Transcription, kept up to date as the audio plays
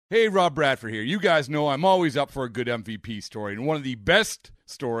Hey, Rob Bradford here. You guys know I'm always up for a good MVP story, and one of the best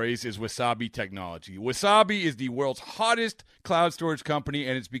stories is Wasabi Technology. Wasabi is the world's hottest cloud storage company,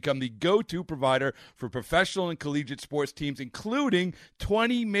 and it's become the go-to provider for professional and collegiate sports teams, including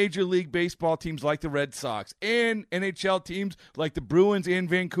 20 Major League Baseball teams like the Red Sox and NHL teams like the Bruins and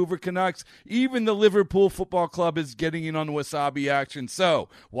Vancouver Canucks. Even the Liverpool Football Club is getting in on the Wasabi action. So,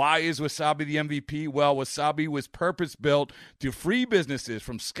 why is Wasabi the MVP? Well, Wasabi was purpose-built to free businesses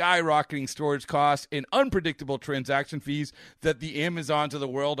from skyrocketing storage costs and unpredictable transaction fees that the Amazons of the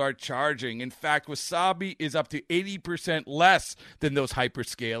world are charging. In fact, Wasabi is up to 80% less than those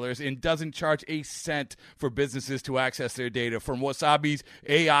hyperscalers and doesn't charge a cent for businesses to access their data. From Wasabi's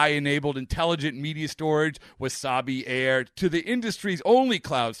AI-enabled intelligent media storage, Wasabi Air, to the industry's only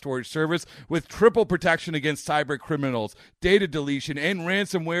cloud storage service with triple protection against cyber criminals, data deletion, and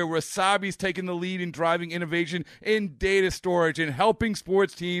ransomware, Wasabi's taken the lead in driving innovation in data storage and helping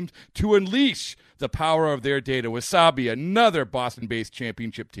sports teams to unleash the power of their data. Wasabi, another Boston-based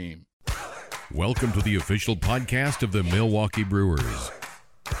championship team. Welcome to the official podcast of the Milwaukee Brewers.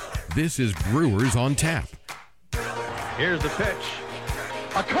 This is Brewers on Tap. Here's the pitch.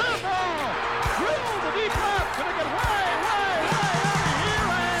 A curveball! Drilled to deep left. Gonna get way out of here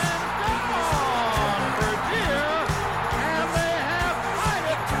and gone for deer. And they have tied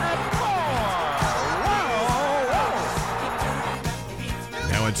it at 4.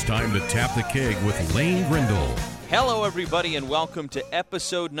 Wow! Now it's time to tap the keg with Lane Grindle. Hello, everybody, and welcome to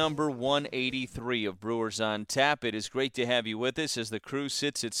episode number 183 of Brewers on Tap. It is great to have you with us as the crew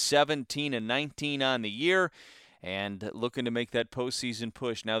sits at 17-19 on the year and looking to make that postseason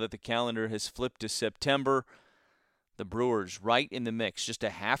push now that the calendar has flipped to September. The Brewers right in the mix, just a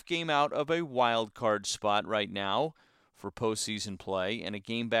half game out of a wild card spot right now for postseason play and a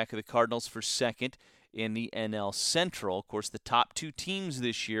game back of the Cardinals for second in the NL Central. Of course, the top two teams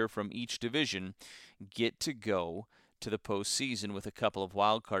this year from each division get to go to the postseason with a couple of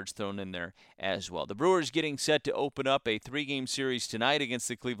wild cards thrown in there as well. The Brewers getting set to open up a 3-game series tonight against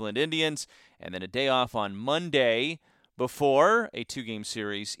the Cleveland Indians, and then a day off on Monday before a 2-game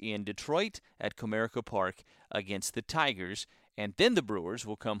series in Detroit at Comerica Park against the Tigers. And then the Brewers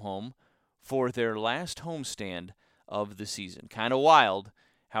will come home for their last homestand of the season. Kind of wild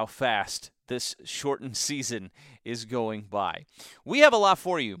how fast this shortened season is going by. We have a lot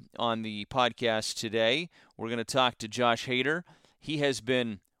for you on the podcast today. We're going to talk to Josh Hader. He has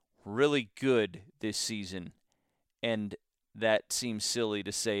been really good this season, and that seems silly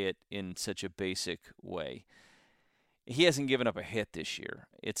to say it in such a basic way. He hasn't given up a hit this year.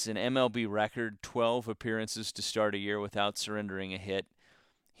 It's an MLB record, 12 appearances to start a year without surrendering a hit.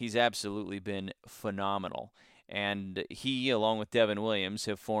 He's absolutely been phenomenal. And he, along with Devin Williams,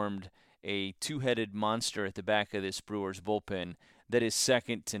 have formed a two-headed monster at the back of this Brewers bullpen that is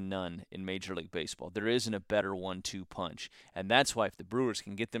second to none in Major League Baseball. There isn't a better 1-2 punch. And that's why if the Brewers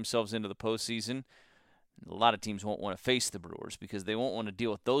can get themselves into the postseason, a lot of teams won't want to face the Brewers because they won't want to deal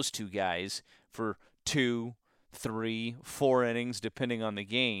with those two guys for 2, 3, 4 innings, depending on the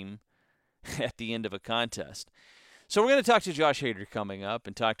game, at the end of a contest. So we're going to talk to Josh Hader coming up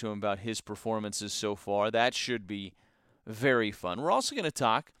and talk to him about his performances so far. That should be very fun. We're also going to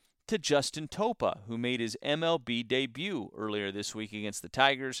talk to Justin Topa, who made his MLB debut earlier this week against the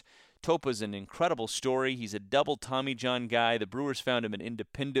Tigers. Topa's an incredible story. He's a double Tommy John guy. The Brewers found him in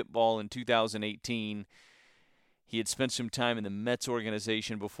independent ball in 2018. He had spent some time in the Mets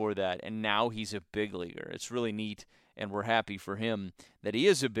organization before that, and now he's a big leaguer. It's really neat, and we're happy for him that he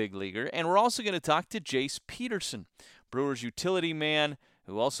is a big leaguer. And we're also going to talk to Jace Peterson, Brewers utility man,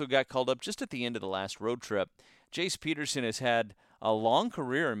 who also got called up just at the end of the last road trip. Jace Peterson has had a long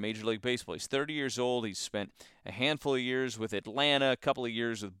career in Major League Baseball. He's 30 years old. He's spent a handful of years with Atlanta, a couple of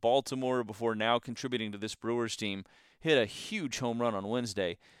years with Baltimore before now contributing to this Brewers team. Hit a huge home run on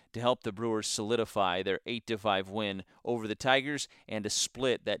Wednesday to help the Brewers solidify their 8-5 win over the Tigers and to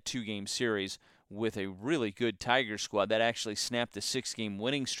split that 2-game series with a really good Tigers squad that actually snapped the 6-game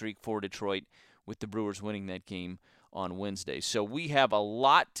winning streak for Detroit with the Brewers winning that game on Wednesday. So we have a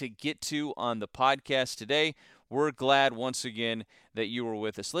lot to get to on the podcast today. We're glad once again that you were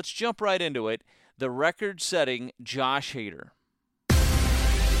with us. Let's jump right into it. The record-setting Josh Hader.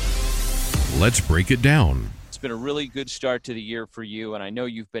 Let's break it down. It's been a really good start to the year for you, and I know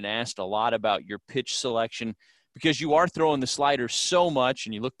you've been asked a lot about your pitch selection because you are throwing the slider so much,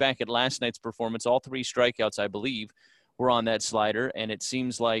 and you look back at last night's performance, all 3 strikeouts, I believe, were on that slider, and it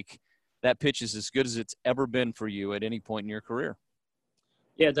seems like that pitch is as good as it's ever been for you at any point in your career.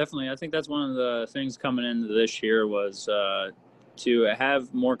 Yeah, definitely. I think that's one of the things coming into this year was to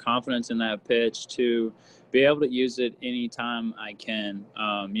have more confidence in that pitch, to be able to use it anytime I can.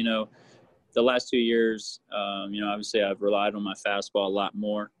 The last 2 years, obviously I've relied on my fastball a lot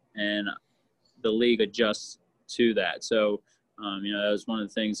more, and the league adjusts to that. So, that was one of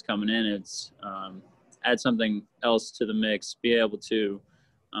the things coming in. It's add something else to the mix, be able to,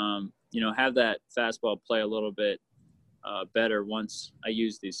 have that fastball play a little bit better once I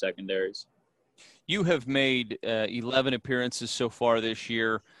use these secondaries. You have made 11 appearances so far this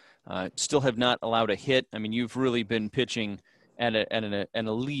year. Still have not allowed a hit. I mean, you've really been pitching at an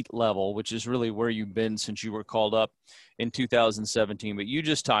elite level, which is really where you've been since you were called up in 2017. But you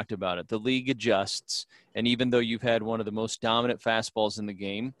just talked about it. The league adjusts, and even though you've had one of the most dominant fastballs in the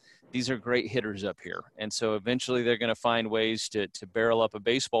game, these are great hitters up here. And so eventually they're going to find ways to barrel up a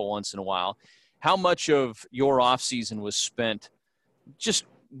baseball once in a while. How much of your offseason was spent just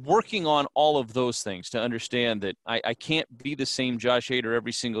working on all of those things to understand that I can't be the same Josh Hader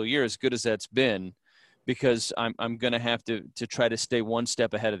every single year, as good as that's been, because I'm going to have to try to stay one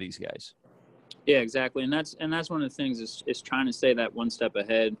step ahead of these guys? Yeah, exactly. And that's one of the things is trying to stay that one step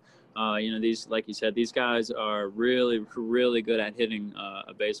ahead. These, like you said, these guys are really, really good at hitting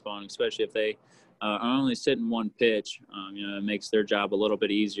a baseball, and especially if they are only sitting one pitch, it makes their job a little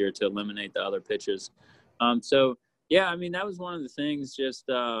bit easier to eliminate the other pitches. Yeah, I mean, that was one of the things. Just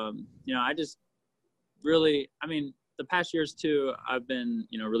I just really, the past years too, I've been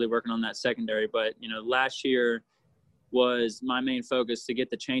really working on that secondary. But last year was my main focus to get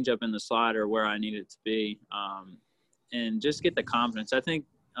the changeup and the slider where I needed it to be, and just get the confidence. I think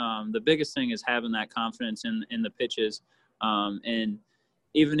the biggest thing is having that confidence in the pitches, and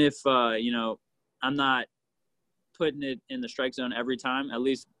even if I'm not putting it in the strike zone every time, at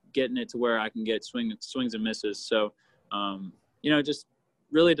least getting it to where I can get swings and misses. So, just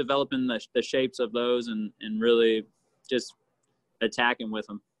really developing the shapes of those and really just attacking with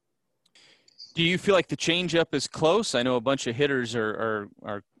them. Do you feel like the changeup is close? I know a bunch of hitters are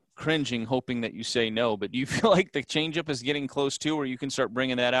cringing, hoping that you say no, but do you feel like the changeup is getting close too, where you can start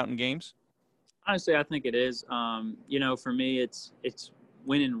bringing that out in games? Honestly, I think it is. For me, it's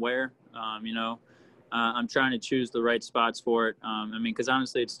when and where. I'm trying to choose the right spots for it. Because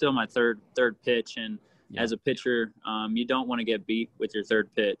honestly, it's still my third pitch, and as a pitcher, you don't want to get beat with your third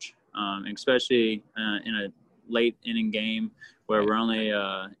pitch, especially in a late inning game where we're only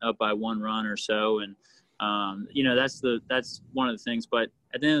up by one run or so, and that's one of the things. But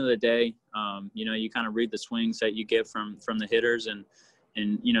at the end of the day, you kind of read the swings that you get from the hitters, and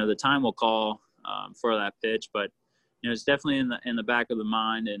the time will call for that pitch, but it's definitely in the back of the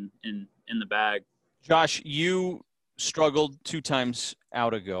mind and in the bag. Josh, you struggled 2 times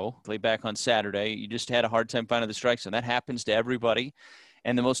out ago, lay back on Saturday. You just had a hard time finding the strike zone. That happens to everybody.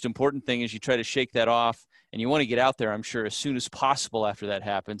 And the most important thing is you try to shake that off, and you want to get out there, I'm sure, as soon as possible after that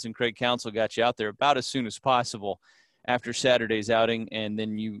happens. And Craig Counsell got you out there about as soon as possible after Saturday's outing, and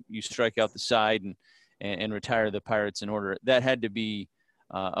then you strike out the side and retire the Pirates in order. That had to be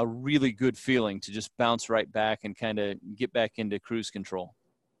a really good feeling to just bounce right back and kind of get back into cruise control.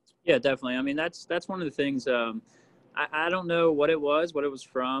 Yeah, definitely. That's one of the things. I don't know what it was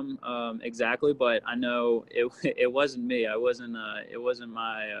from exactly, but I know it wasn't me. It wasn't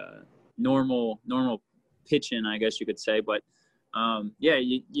my normal pitching, I guess you could say. But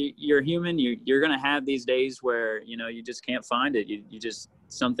you're human. You're gonna have these days where you just can't find it. You just,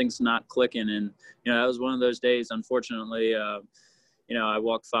 something's not clicking, and that was one of those days. Unfortunately, I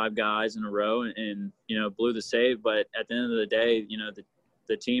walked 5 guys in a row and blew the save. But at the end of the day,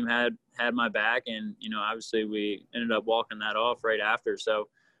 the team had my back, and obviously we ended up walking that off right after. So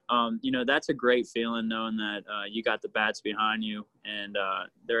that's a great feeling, knowing that you got the bats behind you and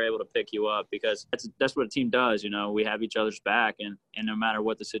they're able to pick you up, because that's what a team does. We have each other's back, and no matter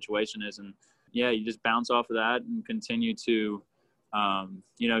what the situation is, and you just bounce off of that and continue to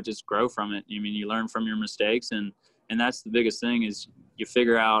just grow from it. You learn from your mistakes, and that's the biggest thing, is you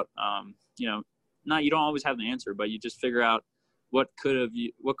figure out you don't always have the answer, but you just figure out what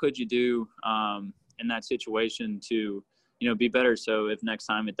could you do in that situation to be better, so if next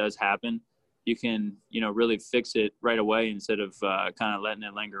time it does happen, you can really fix it right away instead of kind of letting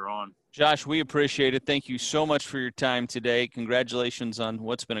it linger on. Josh, we appreciate it. Thank you so much for your time today. Congratulations on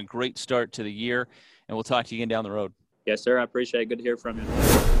what's been a great start to the year, and we'll talk to you again down the road. Yes, sir. I appreciate it. Good to hear from you.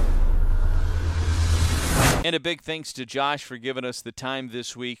 And a big thanks to Josh for giving us the time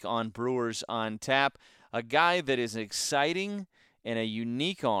this week on Brewers on Tap. A guy that is exciting and a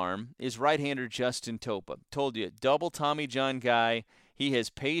unique arm is right-hander Justin Topa. Told you, double Tommy John guy. He has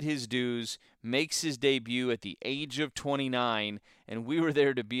paid his dues, makes his debut at the age of 29, and we were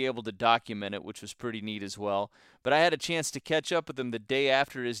there to be able to document it, which was pretty neat as well. But I had a chance to catch up with him the day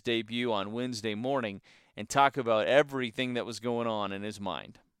after his debut on Wednesday morning, and talk about everything that was going on in his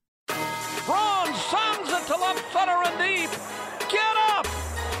mind. Braun sends it to left center and deep. Get up!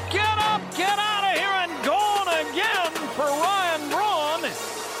 Get up! Get out of here and gone again for Ryan Braun.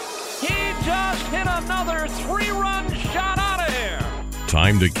 He just hit another 3-run shot out of here.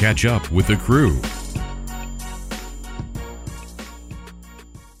 Time to catch up with the crew.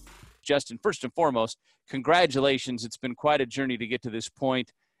 Justin, first and foremost, congratulations. It's been quite a journey to get to this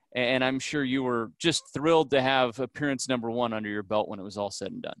point, and I'm sure you were just thrilled to have appearance number 1 under your belt when it was all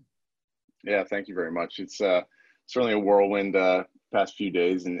said and done. Yeah, thank you very much. It's certainly a whirlwind past few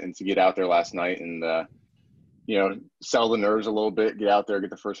days, and to get out there last night and settle the nerves a little bit, get out there, get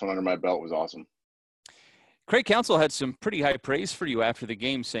the first one under my belt was awesome. Craig Counsell had some pretty high praise for you after the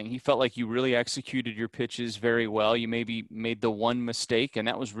game, saying he felt like you really executed your pitches very well. You maybe made the one mistake, and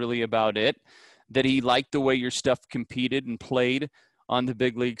that was really about it, that he liked the way your stuff competed and played on the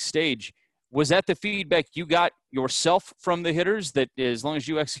big league stage. Was that the feedback you got yourself from the hitters, that as long as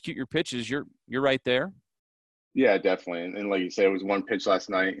you execute your pitches, you're right there? Yeah, definitely. And like you said, it was one pitch last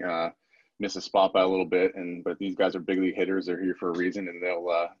night, missed a spot by a little bit, but these guys are big league hitters. They're here for a reason, and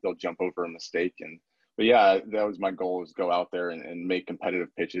they'll jump over a mistake. But yeah, that was my goal, was go out there and make competitive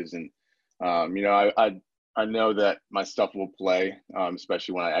pitches. And I know that my stuff will play,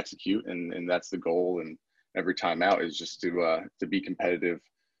 especially when I execute, and that's the goal. And every time out is just to be competitive,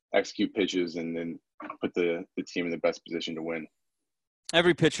 execute pitches, and then put the team in the best position to win.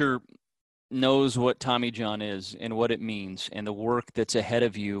 Every pitcher knows what Tommy John is and what it means and the work that's ahead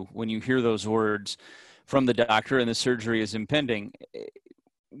of you when you hear those words from the doctor and the surgery is impending.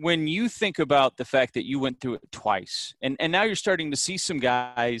 When you think about the fact that you went through it twice, and now you're starting to see some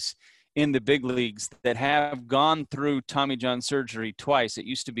guys in the big leagues that have gone through Tommy John surgery twice. It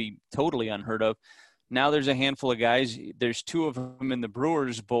used to be totally unheard of. Now there's a handful of guys. There's 2 of them in the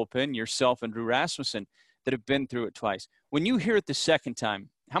Brewers bullpen, yourself and Drew Rasmussen, that have been through it twice. When you hear it the second time,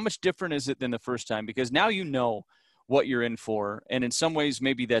 how much different is it than the first time? Because now you know what you're in for. And in some ways,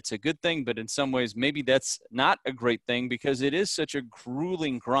 maybe that's a good thing, but in some ways, maybe that's not a great thing, because it is such a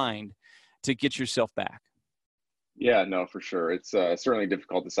grueling grind to get yourself back. Yeah, no, for sure. It's certainly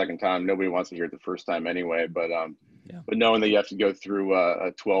difficult the second time. Nobody wants to hear it the first time anyway, but knowing that you have to go through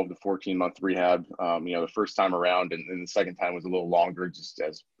a 12 to 14 month rehab, the first time around, and the second time was a little longer, just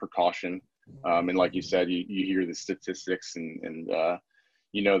as precaution. And like you said, you hear the statistics and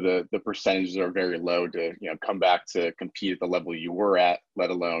the percentages are very low to, come back to compete at the level you were at, let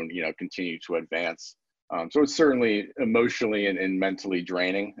alone, continue to advance. So it's certainly emotionally and mentally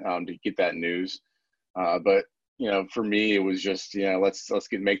draining to get that news. But, for me, it was just, let's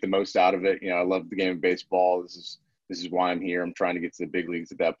make the most out of it. I love the game of baseball. This is why I'm here. I'm trying to get to the big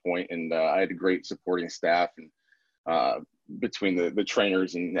leagues at that point. And I had a great supporting staff, and between the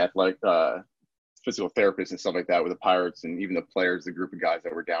trainers and athletic, physical therapists and stuff like that with the Pirates, and even the players, the group of guys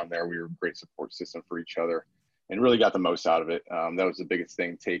that were down there, we were a great support system for each other and really got the most out of it. That was the biggest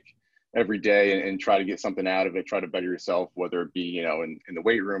thing. Take every day and try to get something out of it, try to better yourself, whether it be, in the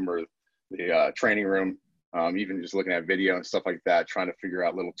weight room or the training room, even just looking at video and stuff like that, trying to figure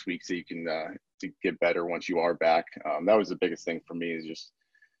out little tweaks that you can to get better once you are back. That was the biggest thing for me, is just,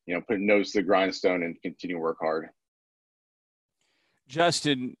 putting nose to the grindstone and continue to work hard.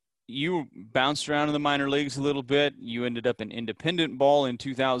 Justin, you bounced around in the minor leagues a little bit. You ended up in independent ball in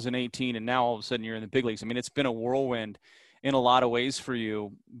 2018, and now all of a sudden you're in the big leagues. I mean, it's been a whirlwind in a lot of ways for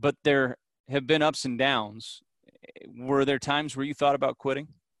you, but there have been ups and downs. Were there times where you thought about quitting?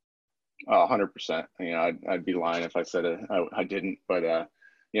 100%. I'd be lying if I said it. I didn't, but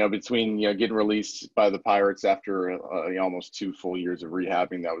between getting released by the Pirates after almost 2 full years of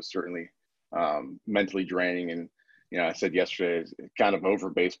rehabbing, that was certainly mentally draining. And I said yesterday, it's kind of over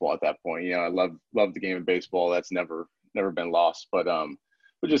baseball at that point. I love the game of baseball. That's never been lost. But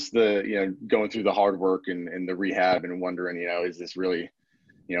just the going through the hard work and the rehab and wondering, is this really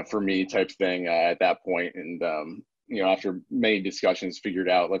for me type thing at that point. And after many discussions, figured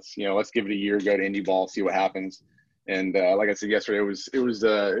out let's give it a year, go to indie ball, see what happens. And like I said yesterday, it was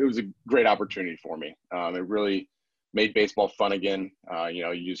a great opportunity for me. It really made baseball fun again.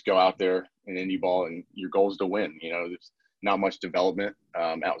 You just go out there in indie ball, and your goal is to win. There's not much development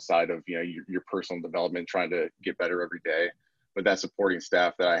outside of your personal development, trying to get better every day. But that supporting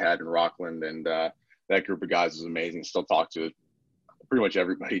staff that I had in Rockland and that group of guys was amazing. Still talk to pretty much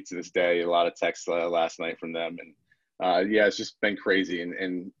everybody to this day. A lot of texts last night from them, and it's just been crazy.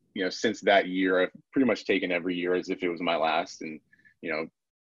 And since that year, I've pretty much taken every year as if it was my last, and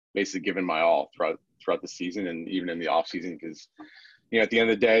basically given my all throughout the season and even in the off season, because at the end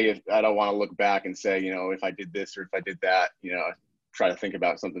of the day, if I don't want to look back and say if I did this or if I did that, try to think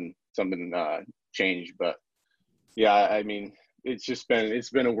about something change. But yeah, I mean, it's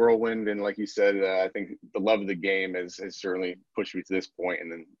been a whirlwind, and like you said, I think the love of the game has certainly pushed me to this point,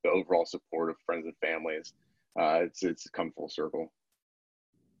 and then the overall support of friends and family is it's come full circle.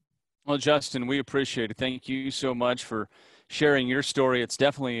 Well, Justin, we appreciate it. Thank you so much for sharing your story. It's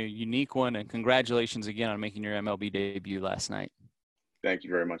definitely a unique one, and congratulations again on making your MLB debut last night. Thank you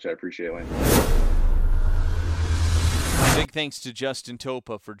very much. I appreciate it, Lane. Big thanks to Justin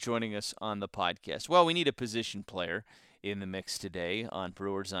Topa for joining us on the podcast. Well, we need a position player in the mix today on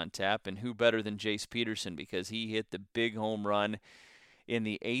Brewers on Tap, and who better than Jace Peterson, because he hit the big home run in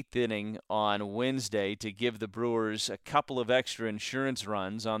the 8th inning on Wednesday to give the Brewers a couple of extra insurance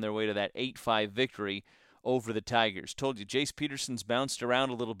runs on their way to that 8-5 victory over the Tigers. Told you, Jace Peterson's bounced around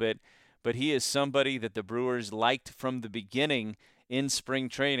a little bit, but he is somebody that the Brewers liked from the beginning in spring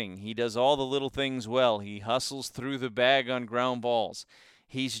training. He does all the little things well. He hustles through the bag on ground balls.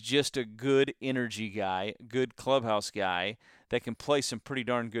 He's just a good energy guy, good clubhouse guy that can play some pretty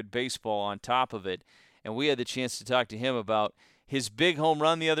darn good baseball on top of it. And we had the chance to talk to him about his big home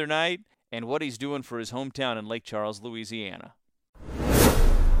run the other night and what he's doing for his hometown in Lake Charles, Louisiana.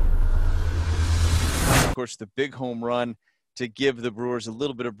 Of course, the big home run to give the Brewers a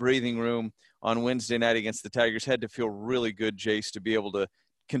little bit of breathing room on Wednesday night against the Tigers had to feel really good, Jace, to be able to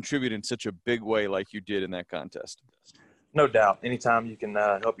contribute in such a big way like you did in that contest. No doubt. Anytime you can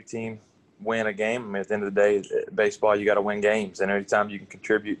help your team win a game, I mean, at the end of the day, baseball, you got to win games. And anytime you can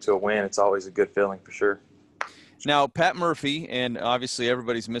contribute to a win, it's always a good feeling for sure. Now, Pat Murphy, and obviously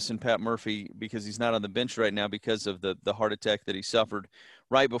everybody's missing Pat Murphy because he's not on the bench right now because of the heart attack that he suffered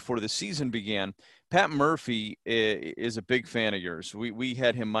right before the season began. Pat Murphy is a big fan of yours. We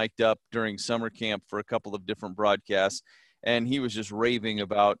had him mic'd up during summer camp for a couple of different broadcasts, and he was just raving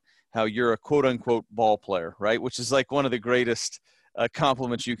about how you're a quote-unquote ball player, right, which is like one of the greatest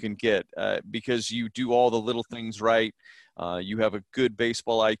compliments you can get because you do all the little things right. You have a good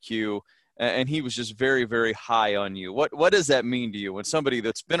baseball IQ, and he was just very, very high on you. What does that mean to you when somebody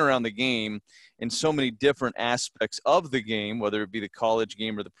that's been around the game in so many different aspects of the game, whether it be the college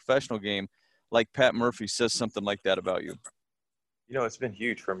game or the professional game, like Pat Murphy says something like that about you? You know, it's been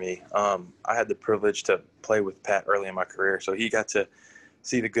huge for me. I had the privilege to play with Pat early in my career, so he got to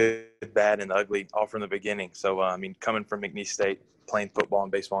see the good, bad, and the ugly all from the beginning. So, I mean, coming from McNeese State, playing football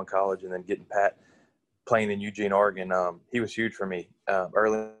and baseball in college, and then getting Pat playing in Eugene, Oregon, he was huge for me.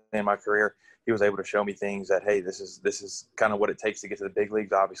 Early in my career, he was able to show me things that, hey, this is kind of what it takes to get to the big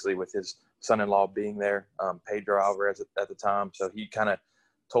leagues, obviously, with his son-in-law being there, Pedro Alvarez at the time. So he kind of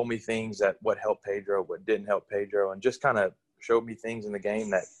told me things that what helped Pedro, what didn't help Pedro, and just kind of showed me things in the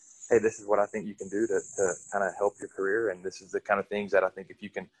game that, hey, this is what I think you can do to kind of help your career. And this is the kind of things that I think if you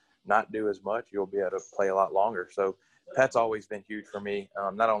can not do as much, you'll be able to play a lot longer. So Pat's always been huge for me,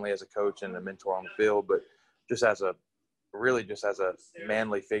 not only as a coach and a mentor on the field, but just as a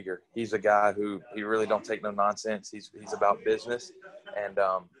manly figure. He's a guy who he really don't take no nonsense. He's about business. And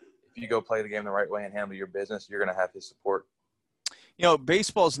if you go play the game the right way and handle your business, you're going to have his support. You know,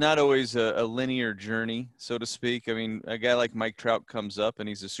 baseball's not always a linear journey, so to speak. I mean, a guy like Mike Trout comes up and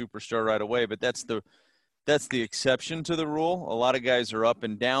he's a superstar right away, but that's the exception to the rule. A lot of guys are up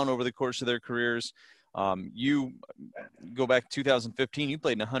and down over the course of their careers. You go back to 2015, you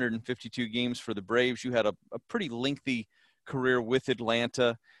played in 152 games for the Braves. You had a pretty lengthy career with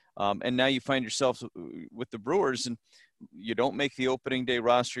Atlanta, and now you find yourself with the Brewers, and you don't make the opening day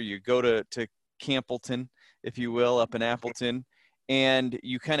roster. You go to Campbellton, if you will, up in Appleton, and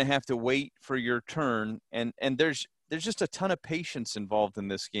you kind of have to wait for your turn. And there's just a ton of patience involved in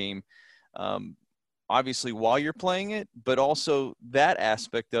this game. Obviously while you're playing it, but also that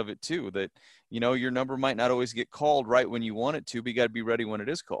aspect of it too, that, you know, your number might not always get called right when you want it to, but you got to be ready when it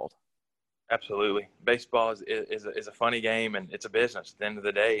is called. Absolutely. Baseball is a funny game, and it's a business at the end of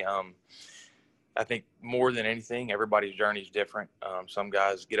the day. I think more than anything, everybody's journey is different. Some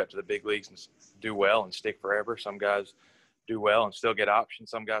guys get up to the big leagues and do well and stick forever. Some guys do well and still get options.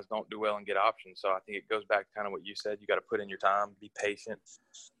 Some guys don't do well and get options. So I think it goes back to kind of what you said. You got to put in your time, be patient,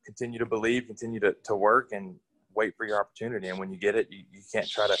 continue to believe, continue to work, and wait for your opportunity. And when you get it, you can't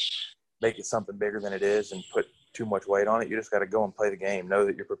try to make it something bigger than it is and put too much weight on it. You just got to go and play the game. Know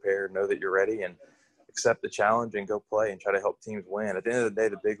that you're prepared, know that you're ready, and accept the challenge and go play and try to help teams win. At the end of the day,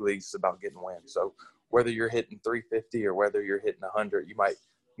 the big leagues is about getting wins. So whether you're hitting 350 or whether you're hitting 100, you might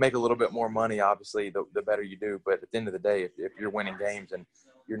make a little bit more money, obviously, the better you do. But at the end of the day, if you're winning games and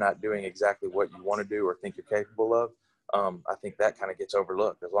you're not doing exactly what you want to do or think you're capable of, I think that kind of gets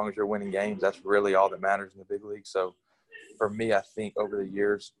overlooked. As long as you're winning games, that's really all that matters in the big league. So for me, I think over the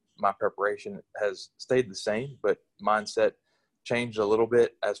years, my preparation has stayed the same, but mindset changed a little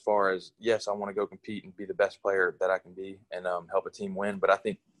bit as far as, yes, I want to go compete and be the best player that I can be and help a team win. But I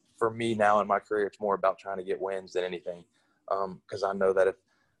think for me now in my career, it's more about trying to get wins than anything, because I know that if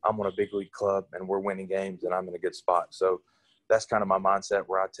I'm on a big league club and we're winning games, then I'm in a good spot. So that's kind of my mindset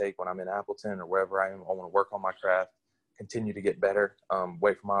where I take when I'm in Appleton or wherever I am. I want to work on my craft, continue to get better,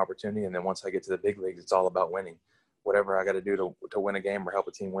 wait for my opportunity. And then once I get to the big leagues, it's all about winning. Whatever I got to do to win a game or help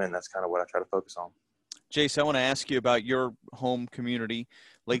a team win, that's kind of what I try to focus on. Jace, I want to ask you about your home community,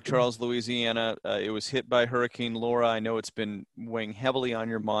 Lake Charles, Louisiana. It was hit by Hurricane Laura. I know it's been weighing heavily on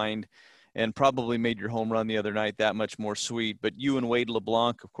your mind and probably made your home run the other night that much more sweet. But you and Wade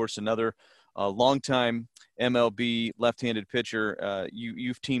LeBlanc, of course, another longtime MLB left-handed pitcher,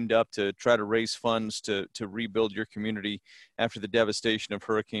 you've teamed up to try to raise funds to rebuild your community after the devastation of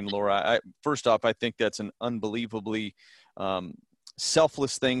Hurricane Laura. First off, I think that's an unbelievably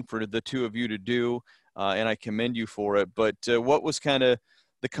selfless thing for the two of you to do. And I commend you for it. But what was kind of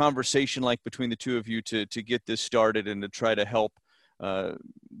the conversation like between the two of you to get this started and to try to help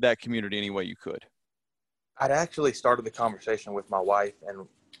that community any way you could? I'd actually started the conversation with my wife, and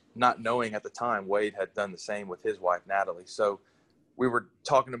not knowing at the time Wade had done the same with his wife, Natalie. So we were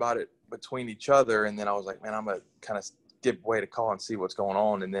talking about it between each other, and then I was like, man, I'm going to kind of give Wade a call and see what's going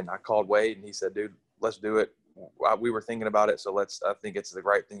on. And then I called Wade, and he said, dude, let's do it. We were thinking about it, so I think it's the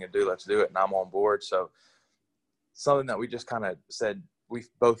right thing to do. Let's do it, and I'm on board. So something that we just kind of said, we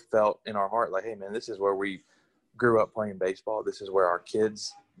both felt in our heart like, hey, man, this is where we grew up playing baseball. This is where our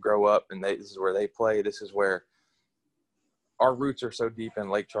kids grow up, and this is where they play. This is where our roots are so deep in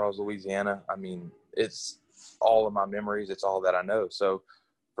Lake Charles, Louisiana. I mean, it's all of my memories. It's all that I know. So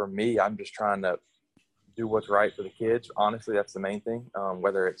for me, I'm just trying to do what's right for the kids. Honestly, that's the main thing,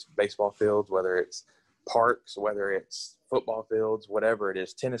 whether it's baseball fields, whether it's parks, whether it's football fields, whatever it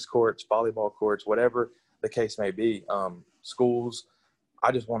is, tennis courts, volleyball courts, whatever the case may be, schools.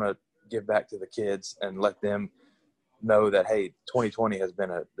 I just want to give back to the kids and let them know that, hey, 2020 has been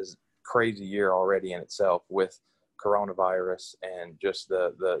this crazy year already in itself with coronavirus and just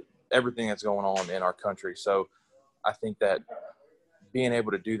the everything that's going on in our country. So I think that being able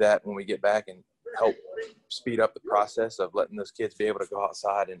to do that when we get back and help speed up the process of letting those kids be able to go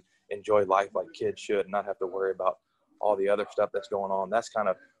outside and enjoy life like kids should and not have to worry about all the other stuff that's going on. That's kind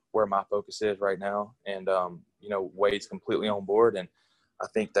of where my focus is right now. And, Wade's completely on board. And I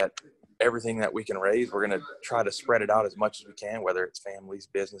think that everything that we can raise, we're going to try to spread it out as much as we can, whether it's families,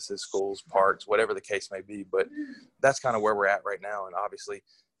 businesses, schools, parks, whatever the case may be. But that's kind of where we're at right now. And obviously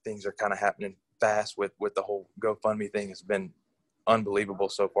things are kind of happening fast with the whole GoFundMe thing. Has been unbelievable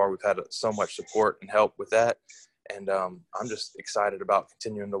so far. We've had so much support and help with that. And I'm just excited about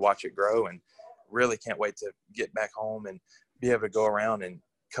continuing to watch it grow, and really can't wait to get back home and be able to go around and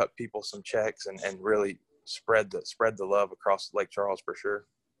cut people some checks and really spread the love across Lake Charles for sure.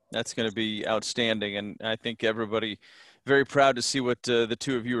 That's going to be outstanding. And I think everybody very proud to see what the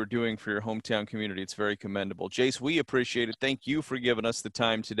two of you are doing for your hometown community. It's very commendable. Jace, we appreciate it. Thank you for giving us the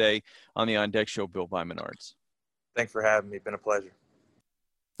time today on the On Deck Show, Bill by Menards. Thanks for having me. It's been a pleasure.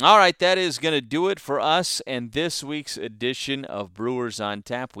 All right, that is going to do it for us and this week's edition of Brewers on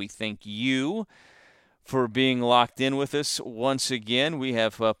Tap. We thank you for being locked in with us once again. We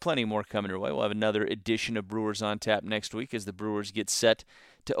have plenty more coming your way. We'll have another edition of Brewers on Tap next week as the Brewers get set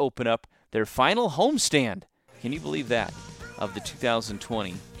to open up their final homestand. Can you believe that? Of the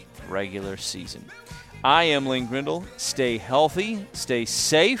 2020 regular season. I am Lynn Grindle. Stay healthy, stay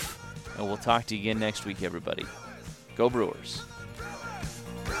safe, and we'll talk to you again next week, everybody. Go Brewers.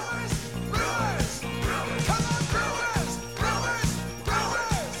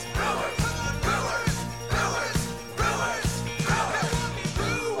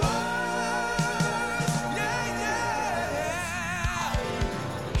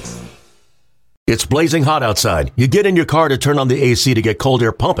 It's blazing hot outside. You get in your car to turn on the AC to get cold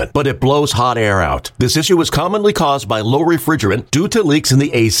air pumping, but it blows hot air out. This issue is commonly caused by low refrigerant due to leaks in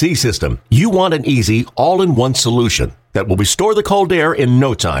the AC system. You want an easy, all-in-one solution that will restore the cold air in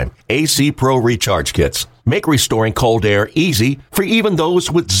no time. AC Pro Recharge Kits make restoring cold air easy for even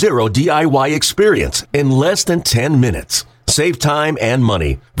those with zero DIY experience in less than 10 minutes. Save time and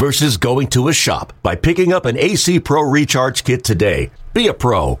money versus going to a shop by picking up an AC Pro Recharge Kit today. Be a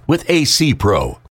pro with AC Pro.